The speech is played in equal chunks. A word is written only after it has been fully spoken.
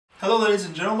Hello ladies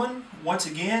and gentlemen, once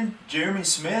again, Jeremy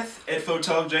Smith at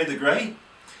Photog J the Great.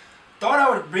 Thought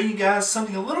I would bring you guys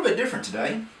something a little bit different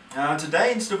today.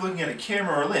 Today, instead of looking at a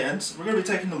camera or lens, we're going to be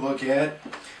taking a look at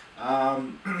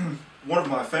one of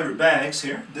my favorite bags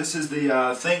here. This is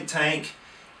the Think Tank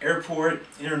Airport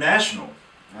International.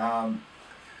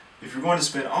 If you're going to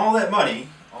spend all that money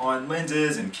on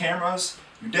lenses and cameras,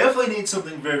 you definitely need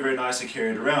something very, very nice to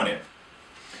carry it around in.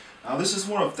 This is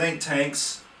one of Think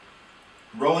Tank's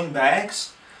rolling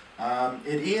bags.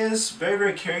 It is very,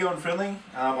 very carry-on friendly,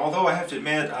 although I have to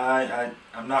admit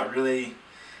I'm not really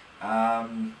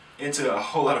into a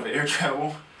whole lot of air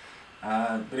travel.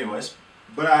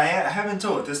 But I have been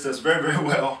told that this does very, very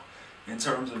well in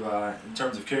terms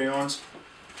of carry-ons.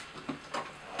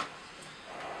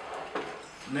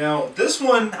 Now this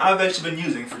one I've actually been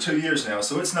using for 2 years now,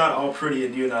 so it's not all pretty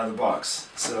and new and out of the box.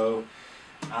 So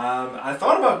I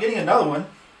thought about getting another one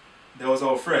that was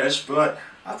all fresh, but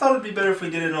I thought it'd be better if we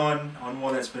did it on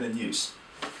one that's been in use.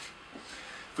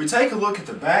 If we take a look at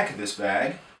the back of this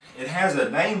bag, it has a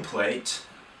nameplate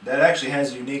that actually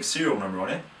has a unique serial number on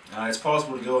it. It's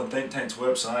possible to go on Think Tank's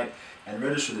website and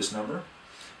register this number.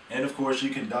 And of course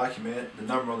you can document the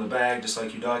number on the bag just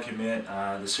like you document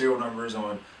the serial numbers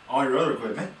on all your other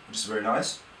equipment, which is very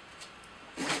nice.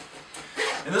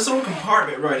 In this little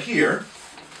compartment right here,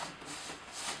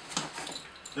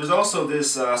 there's also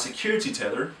this security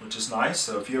tether, which is nice.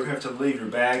 So if you ever have to leave your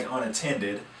bag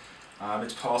unattended,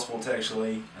 it's possible to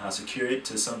actually secure it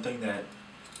to something that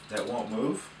won't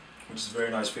move, which is a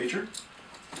very nice feature.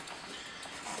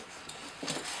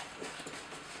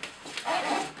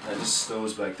 That just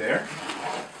goes back there.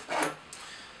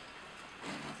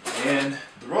 And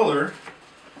the roller,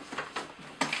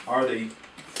 or the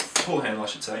pull handle I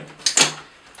should say,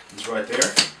 is right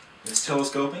there. It's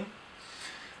telescoping.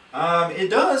 It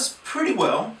does pretty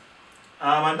well.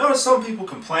 I noticed some people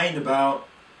complained about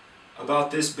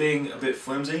this being a bit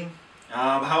flimsy.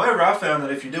 However, I found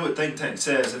that if you do what Think Tank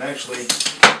says and actually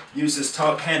use this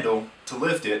top handle to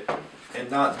lift it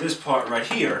and not this part right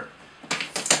here,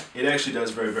 it actually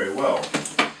does very, very well.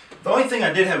 The only thing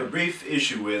I did have a brief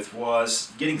issue with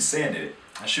was getting sand in it.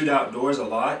 I shoot outdoors a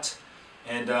lot,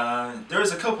 and there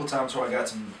was a couple times where I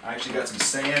actually got some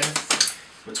sand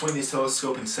between these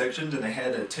telescoping sections, and they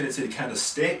had a tendency to kind of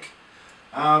stick.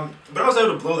 But I was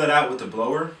able to blow that out with the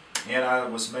blower, and I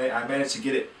managed to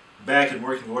get it back in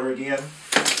working order again.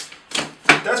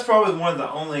 That's probably one of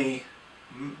the only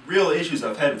real issues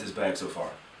I've had with this bag so far.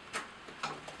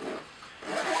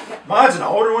 Mine's an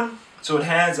older one, so it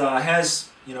has I've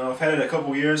had it a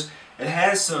couple years. It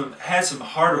has some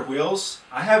harder wheels.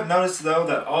 I have noticed though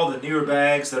that all the newer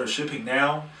bags that are shipping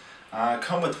now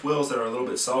come with wheels that are a little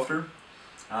bit softer.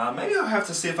 Maybe I'll have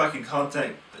to see if I can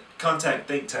contact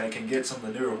Think Tank and get some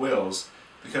of the newer wheels,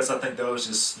 because I think those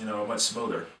just are much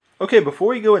smoother. Okay, before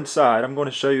we go inside, I'm going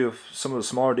to show you some of the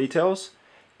smaller details.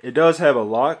 It does have a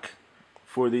lock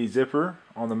for the zipper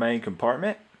on the main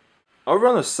compartment. Over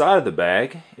on the side of the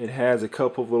bag, it has a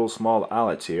couple of little small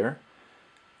eyelets here,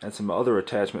 and some other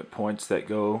attachment points that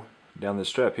go down the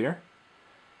strap here.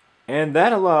 And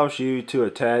that allows you to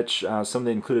attach some of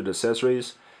the included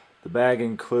accessories. The bag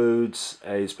includes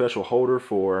a special holder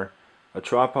for a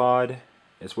tripod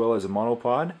as well as a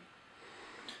monopod.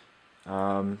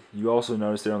 You also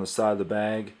notice there on the side of the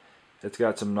bag, it's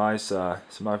got some nice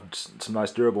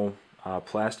durable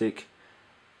plastic.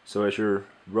 So as you're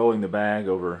rolling the bag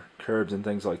over curbs and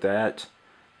things like that,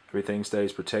 everything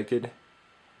stays protected.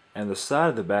 And the side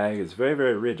of the bag is very,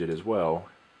 very rigid as well.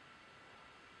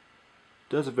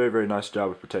 Does a very, very nice job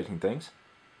of protecting things.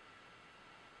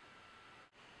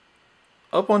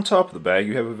 Up on top of the bag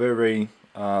you have a very, very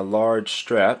large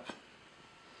strap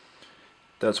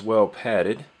that's well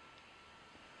padded.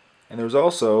 And there's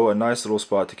also a nice little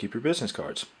spot to keep your business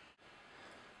cards.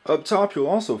 Up top you'll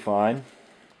also find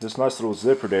this nice little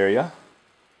zippered area.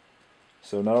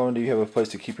 So not only do you have a place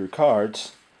to keep your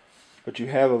cards, but you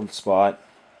have a spot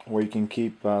where you can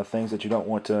keep things that you don't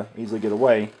want to easily get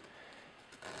away,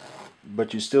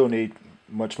 but you still need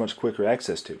much, much quicker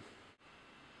access to.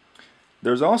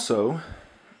 There's also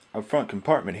a front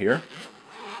compartment here,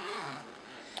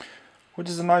 which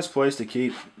is a nice place to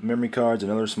keep memory cards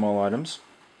and other small items.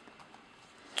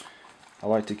 I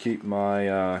like to keep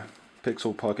my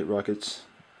Pixel pocket rockets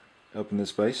up in this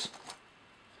space.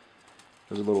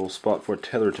 There's a little spot for a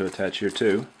tether to attach here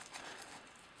too,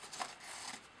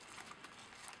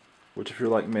 which if you're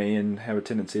like me and have a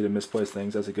tendency to misplace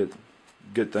things, that's a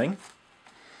good thing.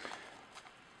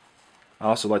 I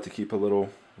also like to keep a little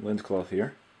lens cloth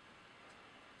here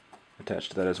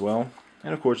attached to that as well.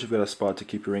 And of course you've got a spot to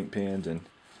keep your ink pens and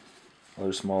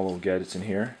other small little gadgets in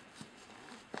here.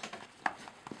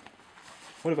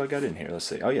 What have I got in here? Let's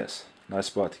see. Oh yes, nice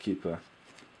spot to keep a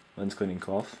lens cleaning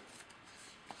cloth.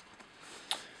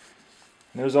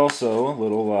 And there's also a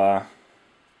little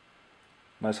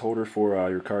nice holder for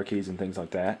your car keys and things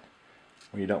like that,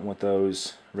 when you don't want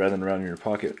those rattling around in your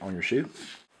pocket on your shoe.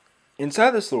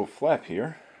 Inside this little flap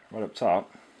here, right up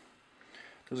top,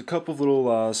 there's a couple of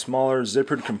little smaller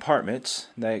zippered compartments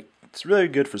that's really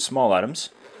good for small items.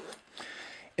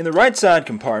 In the right side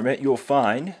compartment, you'll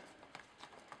find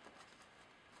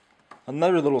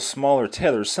another little smaller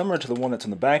tether similar to the one that's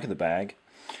on the back of the bag.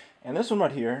 And this one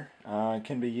right here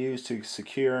can be used to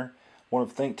secure one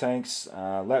of Think Tank's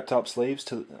laptop sleeves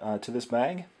to this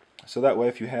bag. So that way,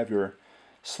 if you have your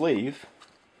sleeve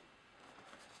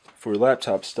for your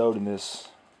laptop stowed in this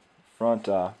front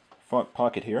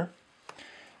pocket here,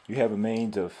 you have a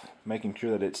means of making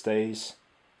sure that it stays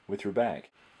with your bag.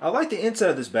 I like the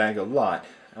inside of this bag a lot.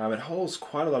 It holds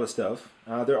quite a lot of stuff.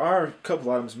 There are a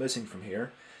couple items missing from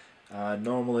here.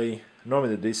 Normally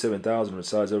the D7000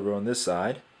 resides over on this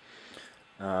side,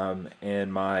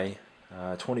 and my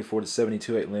 24 to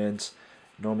 72/8 lens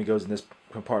normally goes in this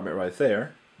compartment right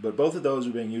there. But both of those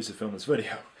are being used to film this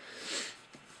video.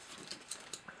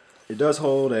 It does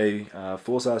hold a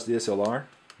full-size DSLR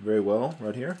very well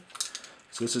right here.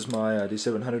 So this is my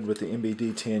D700 with the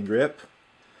MBD10 grip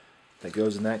that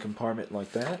goes in that compartment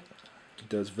like that. It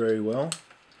does very well.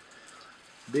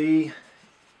 The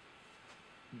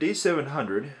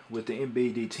D700 with the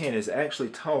MBD10 is actually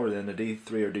taller than the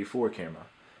D3 or D4 camera,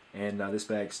 and this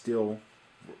bag still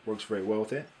works very well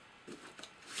with it.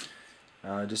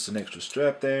 Just an extra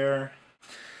strap there.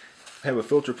 I have a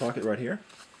filter pocket right here.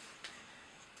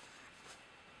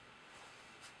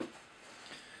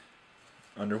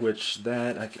 Under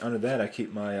that I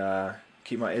keep my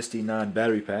SD9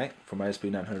 battery pack for my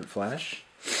SP900 flash.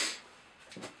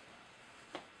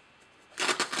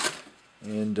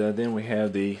 And then we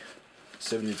have the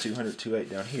 70-200 2.8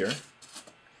 down here.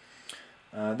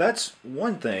 That's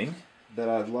one thing that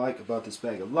I like about this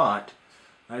bag a lot.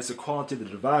 Is the quality of the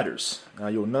dividers.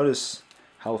 You'll notice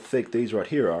how thick these right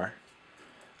here are.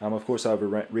 Of course, I've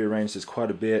rearranged this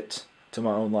quite a bit to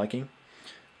my own liking.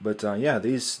 But yeah,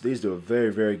 these do a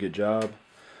very, very good job.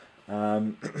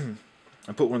 I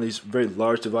put one of these very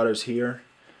large dividers here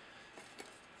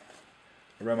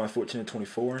around my 14 to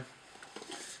 24.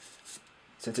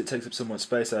 Since it takes up so much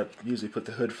space, I usually put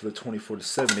the hood for the 24 to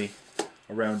 70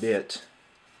 around it.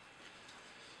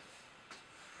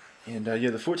 And yeah,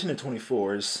 the 14 to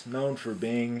 24 is known for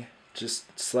being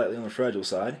just slightly on the fragile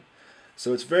side.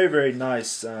 So it's very, very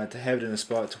nice to have it in a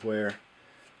spot to where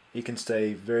it can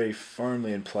stay very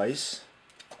firmly in place.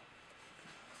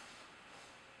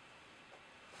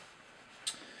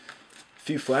 A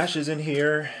few flashes in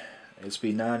here.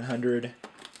 SP900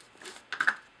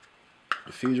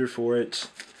 diffuser for it.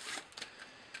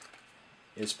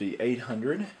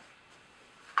 SP800.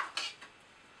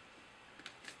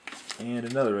 And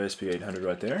another SP800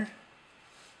 right there.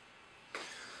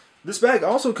 This bag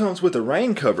also comes with a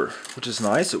rain cover, which is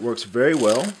nice. It works very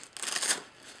well.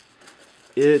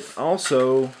 It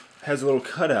also has a little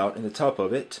cutout in the top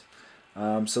of it,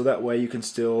 so that way you can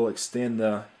still extend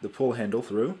the pull handle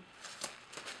through.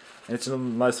 And it's a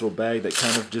nice little bag that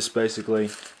kind of just basically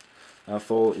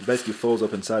folds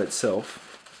up inside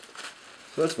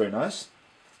itself. So that's very nice.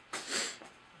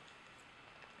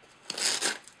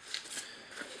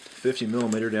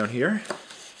 50mm down here.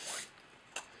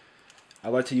 I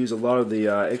like to use a lot of the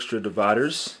extra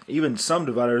dividers, even some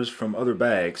dividers from other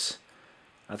bags.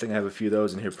 I think I have a few of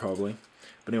those in here probably.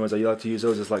 But anyways, I like to use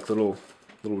those as like little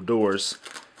doors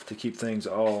to keep things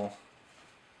all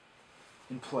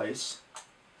in place.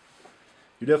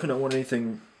 You definitely don't want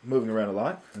anything moving around a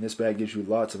lot, and this bag gives you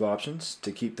lots of options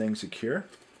to keep things secure.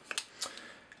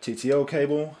 TTO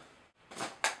cable.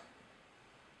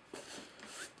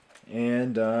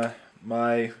 And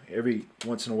my every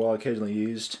once in a while occasionally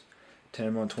used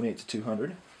 10mm 28 to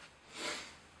 200.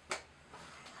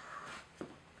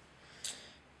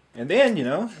 And then, you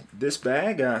know, this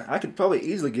bag, I could probably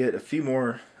easily get a few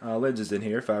more lenses in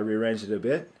here if I rearranged it a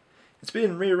bit. It's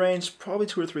been rearranged probably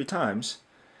 2 or 3 times,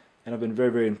 and I've been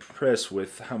very, very impressed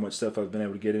with how much stuff I've been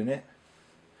able to get in it.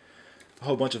 A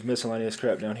whole bunch of miscellaneous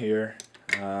crap down here.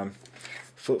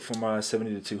 Flip for my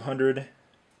 70 to 200.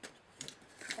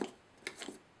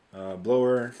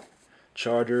 Blower,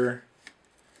 charger,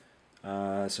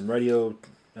 some radio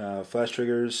flash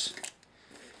triggers,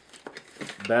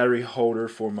 battery holder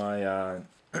for my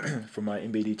for my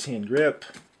MBD10 grip,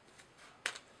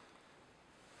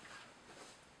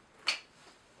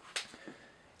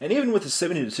 and even with the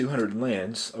 70 to 200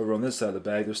 lens over on this side of the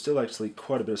bag, there's still actually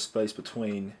quite a bit of space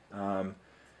between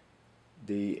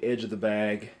the edge of the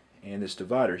bag and this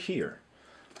divider here.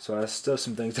 So I stuffed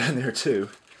some things in there too.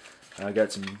 I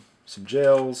got some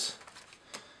gels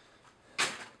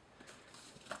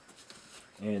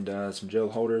and some gel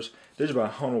holders. These are by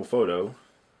monopod,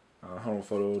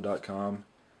 monophoto.com.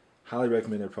 Highly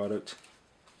recommend their product.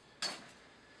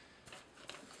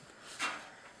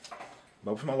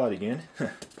 I'll put my light again.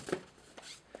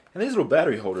 And these little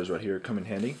battery holders right here come in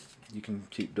handy. You can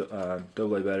keep AA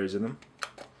batteries in them.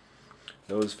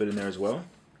 Those fit in there as well.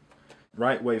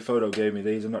 Right Way Photo gave me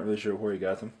these. I'm not really sure where he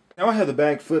got them. Now I have the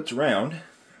bag flipped around,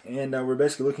 and we're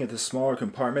basically looking at the smaller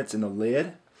compartments in the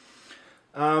lid.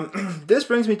 This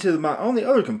brings me to my only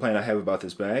other complaint I have about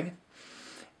this bag,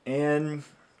 and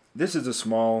this is a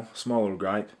small little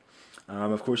gripe.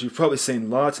 Of course, you've probably seen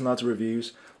lots and lots of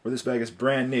reviews where this bag is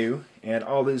brand new, and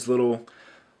all these little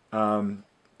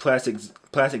plastic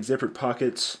zippered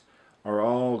pockets are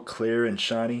all clear and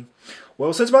shiny.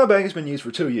 Well, since my bag has been used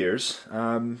for 2 years,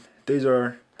 these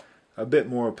are a bit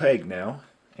more opaque now,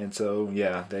 and so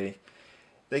yeah,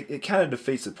 it kind of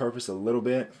defeats the purpose a little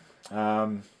bit.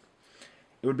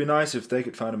 It would be nice if they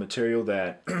could find a material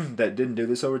that that didn't do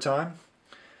this over time,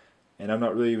 and I'm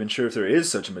not really even sure if there is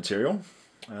such a material,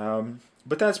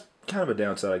 but that's kind of a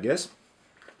downside, I guess.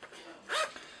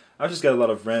 I've just got a lot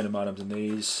of random items in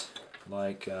these,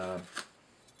 like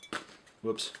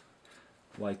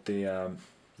like the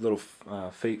little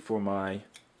feet for my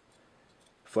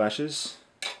flashes,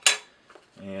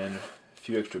 and a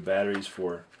few extra batteries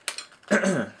for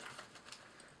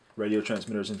radio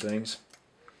transmitters and things.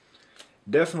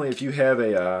 Definitely, if you have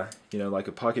a like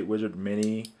a Pocket Wizard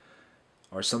Mini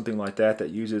or something like that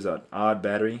that uses an odd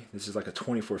battery, this is like a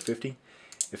 2450.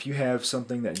 If you have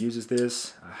something that uses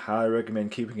this, I highly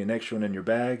recommend keeping an extra one in your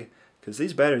bag, because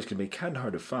these batteries can be kind of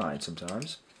hard to find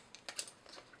sometimes.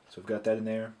 So I've got that in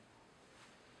there.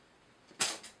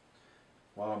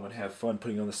 Wow, I'm going to have fun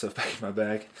putting all this stuff back in my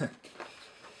bag.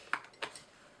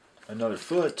 Another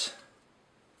foot,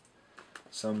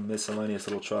 some miscellaneous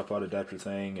little tripod adapter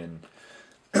thing, and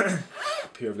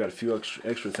up here I've got a few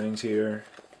extra things here.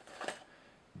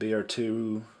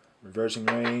 BR2 reversing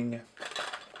ring,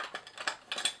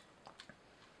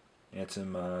 and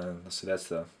some, let's see, that's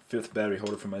the 5th battery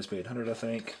holder from my SP800, I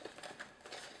think.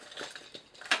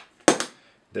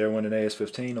 There went an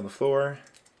AS15 on the floor,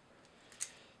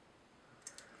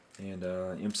 and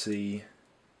MC30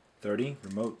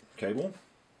 remote cable.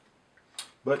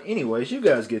 But anyways, you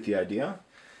guys get the idea.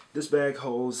 This bag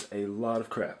holds a lot of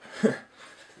crap.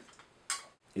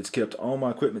 It's kept all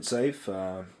my equipment safe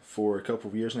for a couple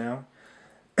of years now.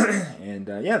 And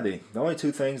yeah, the only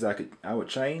 2 things I would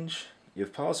change,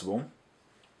 if possible,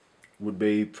 would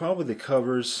be probably the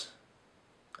covers,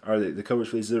 or the covers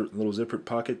for these little zippered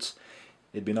pockets.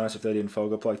 It'd be nice if they didn't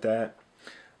fog up like that.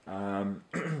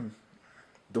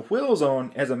 The wheels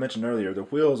on, as I mentioned earlier, the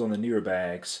wheels on the newer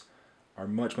bags are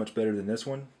much better than this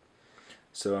one.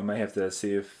 So I may have to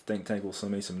see if Think Tank will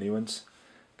send me some new ones,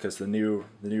 because the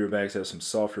newer bags have some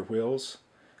softer wheels.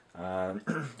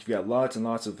 You've got lots and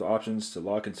lots of options to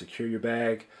lock and secure your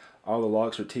bag. All the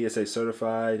locks are TSA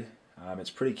certified. It's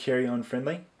pretty carry-on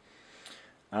friendly.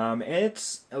 And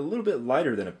it's a little bit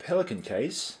lighter than a Pelican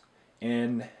case.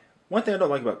 And one thing I don't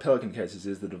like about Pelican cases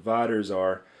is the dividers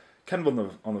are kind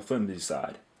of on the flimsy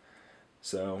side.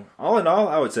 So all in all,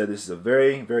 I would say this is a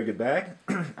very good bag.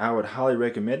 I would highly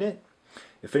recommend it.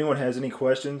 If anyone has any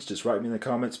questions, just write me in the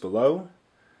comments below.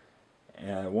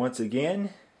 And once again,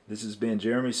 this has been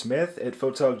Jeremy Smith at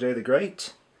Photog J the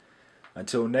Great.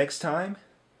 Until next time,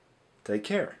 take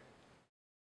care.